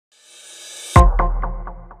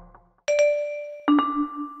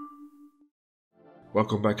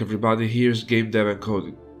Welcome back everybody, here's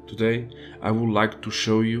GameDev&Coding. Today I would like to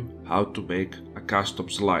show you how to make a custom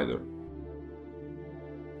slider.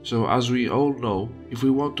 So as we all know, if we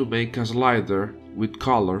want to make a slider with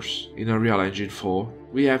colors in Unreal Engine 4,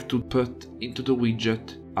 we have to put into the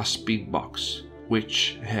widget a SpinBox,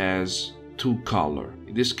 which has two colors.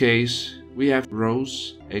 In this case, we have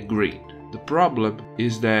rose and green. The problem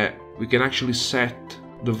is that we can actually set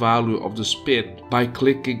the value of the spin by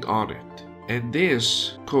clicking on it. And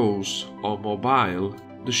this causes on mobile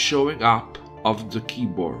the showing up of the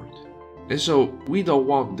keyboard. And so we don't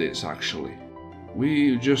want this actually.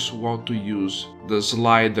 We just want to use the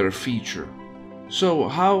slider feature. So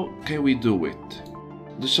how can we do it?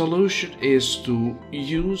 The solution is to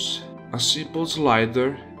use a simple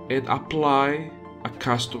slider and apply a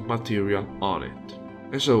custom material on it.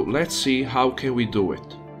 And so let's see how can we do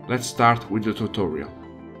it. Let's start with the tutorial.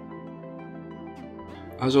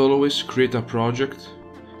 As always, create a project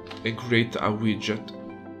and create a widget.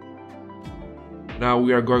 Now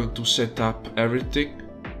we are going to set up everything.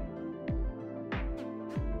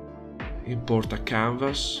 Import a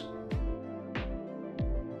canvas.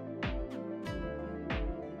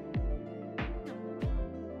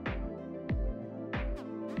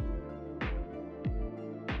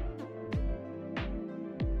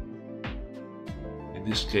 In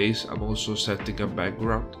this case, I'm also setting a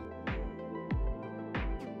background.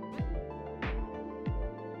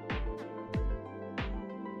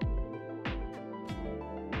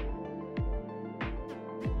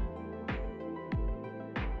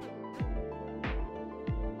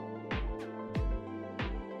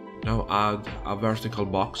 Now add a vertical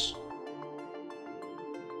box.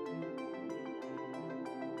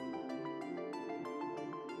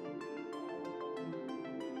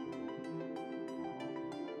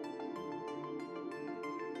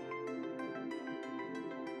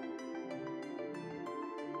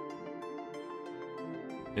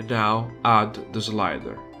 And now add the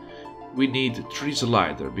slider. We need 3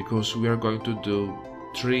 sliders because we are going to do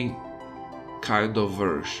 3 kind of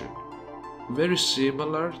version. Very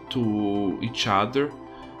similar to each other,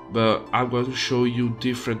 but I'm going to show you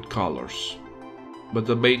different colors. But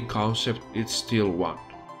the main concept is still one.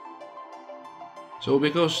 So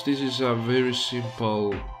because this is a very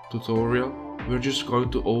simple tutorial, we're just going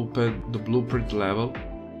to open the blueprint level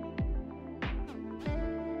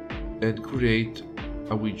and create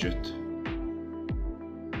a widget.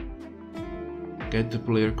 Get the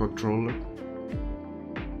player controller.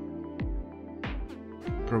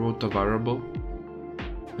 Promote a variable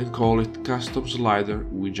and call it custom slider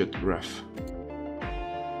widget ref.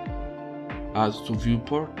 Add to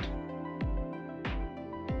viewport.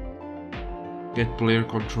 Get player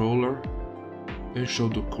controller and show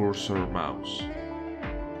the cursor mouse.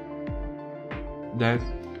 Then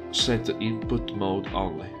set the input mode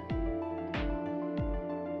only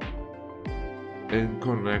and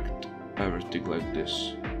connect everything like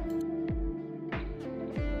this.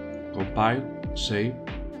 Compile, save.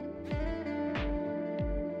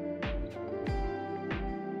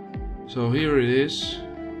 So here it is,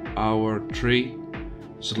 our 3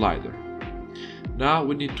 slider. Now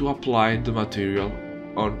we need to apply the material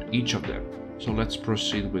on each of them. So let's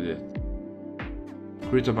proceed with it.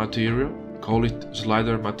 Create a material, call it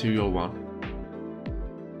slider material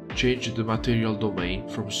 1. Change the material domain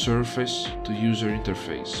from surface to user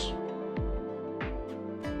interface.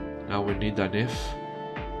 Now we need an if.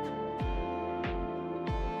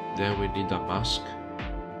 Then we need a mask.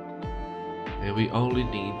 And we only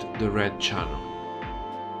need the red channel.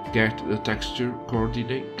 Get the texture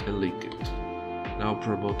coordinate and link it. Now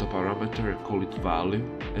promote a parameter and call it value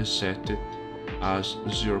and set it as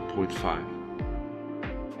 0.5.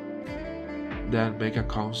 Then make a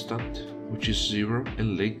constant which is 0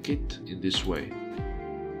 and link it in this way.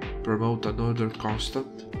 Promote another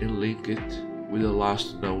constant and link it with the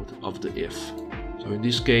last node of the if. So in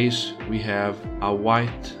this case we have a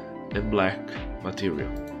white and black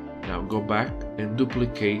material. Now go back and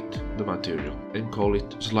duplicate the material and call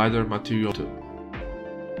it slider material 2.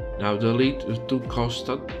 Now delete the 2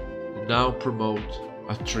 constant and now promote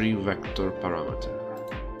a 3 vector parameter.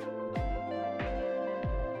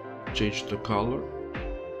 Change the color.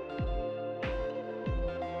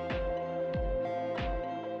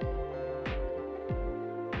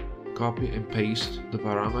 Copy and paste the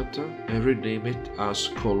parameter and rename it as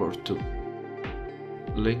color 2.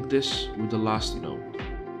 Link this with the last node.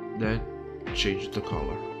 Then change the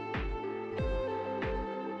color.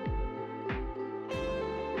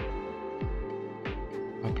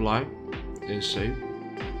 Apply and save.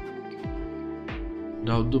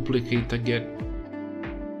 Now duplicate again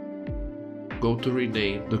go to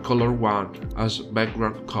rename the color 1 as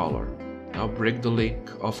background color. Now break the link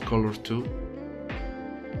of color 2,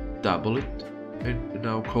 double it, and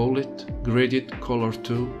now call it gradient color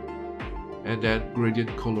 2 and then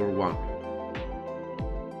gradient color 1.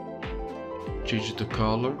 Change the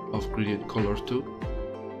color of gradient color 2,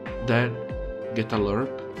 then get a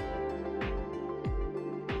lerp.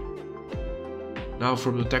 Now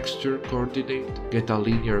from the texture coordinate, get a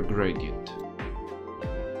linear gradient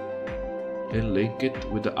and link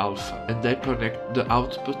it with the alpha, and then connect the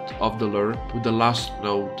output of the lerp with the last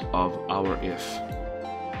node of our if.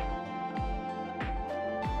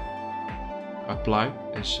 Apply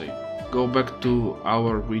and save. Go back to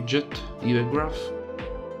our widget event graph.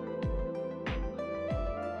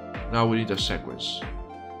 Now we need a sequence.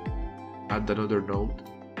 Add another node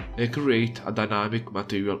and create a dynamic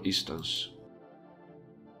material instance.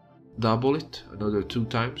 Double it another 2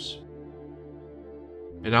 times.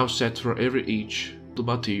 And now set for every each the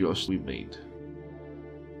materials we made.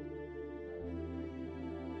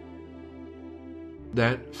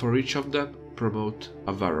 Then for each of them promote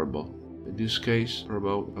a variable. In this case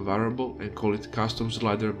promote a variable and call it custom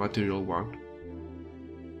slider material 1.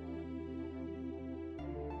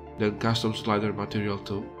 Then custom slider material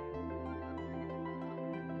 2.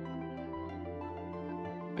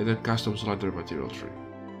 And then custom slider material 3.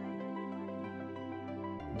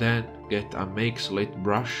 Then get a make slate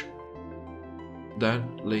brush,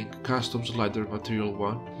 then link custom slider material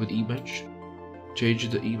 1 with image, change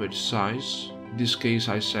the image size, in this case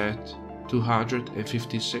I set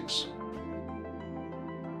 256,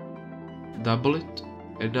 double it,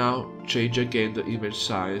 and now change again the image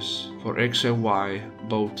size for X and Y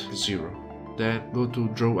both 0, then go to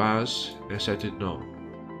draw as and set it no,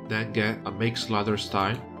 then get a make slider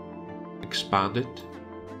style, expand it,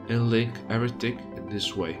 and link everything in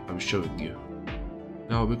this way I'm showing you.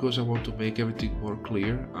 Now because I want to make everything more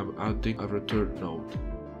clear, I'm adding a return node.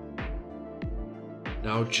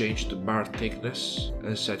 Now change the bar thickness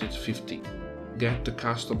and set it 50. Get the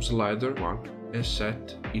custom slider 1 and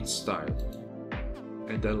set its style.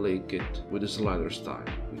 And then link it with the slider style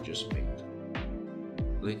we just made.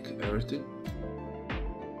 Link everything.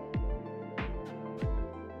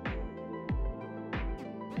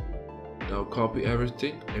 Now copy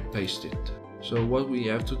everything and paste it. So what we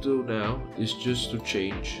have to do now is just to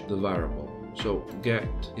change the variable. So get,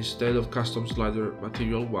 instead of custom slider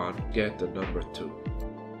material 1, get the number 2.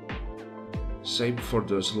 Same for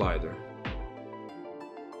the slider.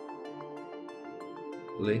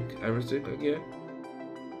 Link everything again.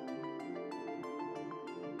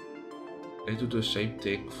 And do the same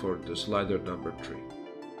thing for the slider number 3.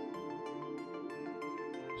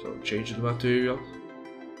 So change the material.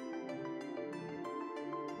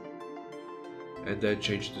 And then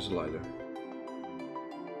change the slider.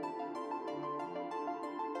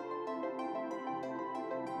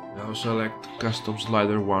 Now select custom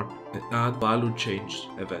slider 1 and add value change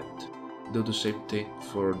event. Do the same thing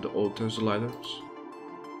for the other sliders.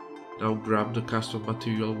 Now grab the custom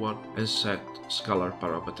material 1 and set scalar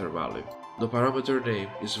parameter value. The parameter name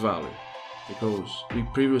is value because we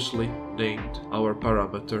previously named our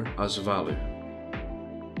parameter as value.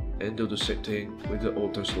 And do the same thing with the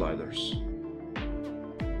other sliders.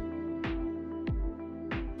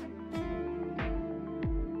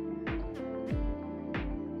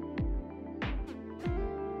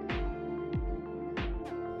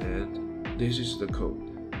 And this is the code.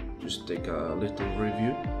 Just take a little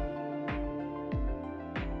review.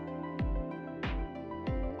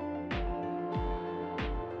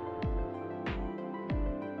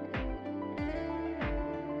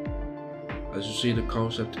 As you see, the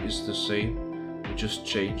concept is the same. We just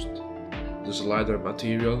changed the slider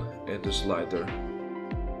material and the slider.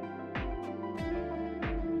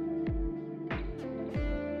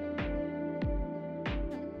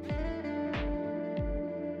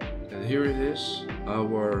 And here it is,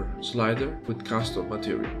 our slider with custom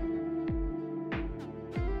material.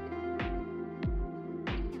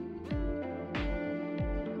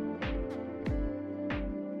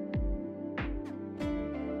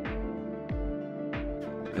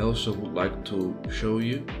 I also would like to show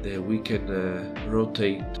you that we can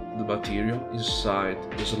rotate the material inside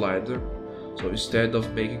the slider. So instead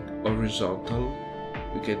of making horizontal,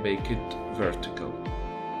 we can make it vertical.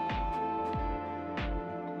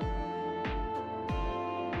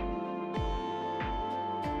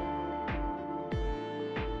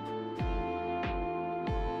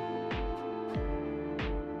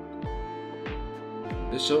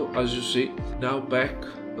 And so as you see, now back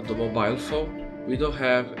on the mobile phone, we don't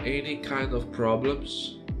have any kind of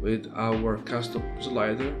problems with our custom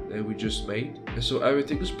slider that we just made. And so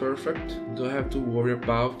everything is perfect. Don't have to worry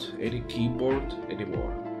about any keyboard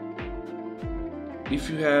anymore. If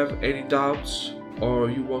you have any doubts or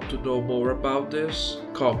you want to know more about this,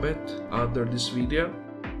 comment under this video.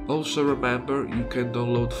 Also remember, you can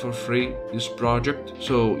download for free this project,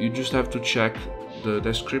 so you just have to check the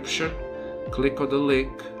description, click on the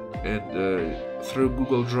link, and through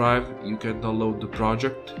Google Drive you can download the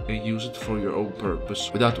project and use it for your own purpose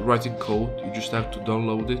without writing code. You just have to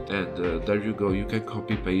download it, and there you go, you can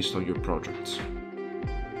copy paste on your projects.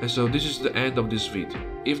 And so this is the end of this video.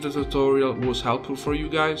 If the tutorial was helpful for you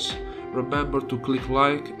guys, remember to click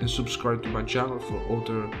like and subscribe to my channel for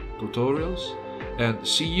other tutorials, and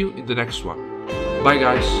see you in the next one. Bye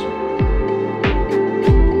guys!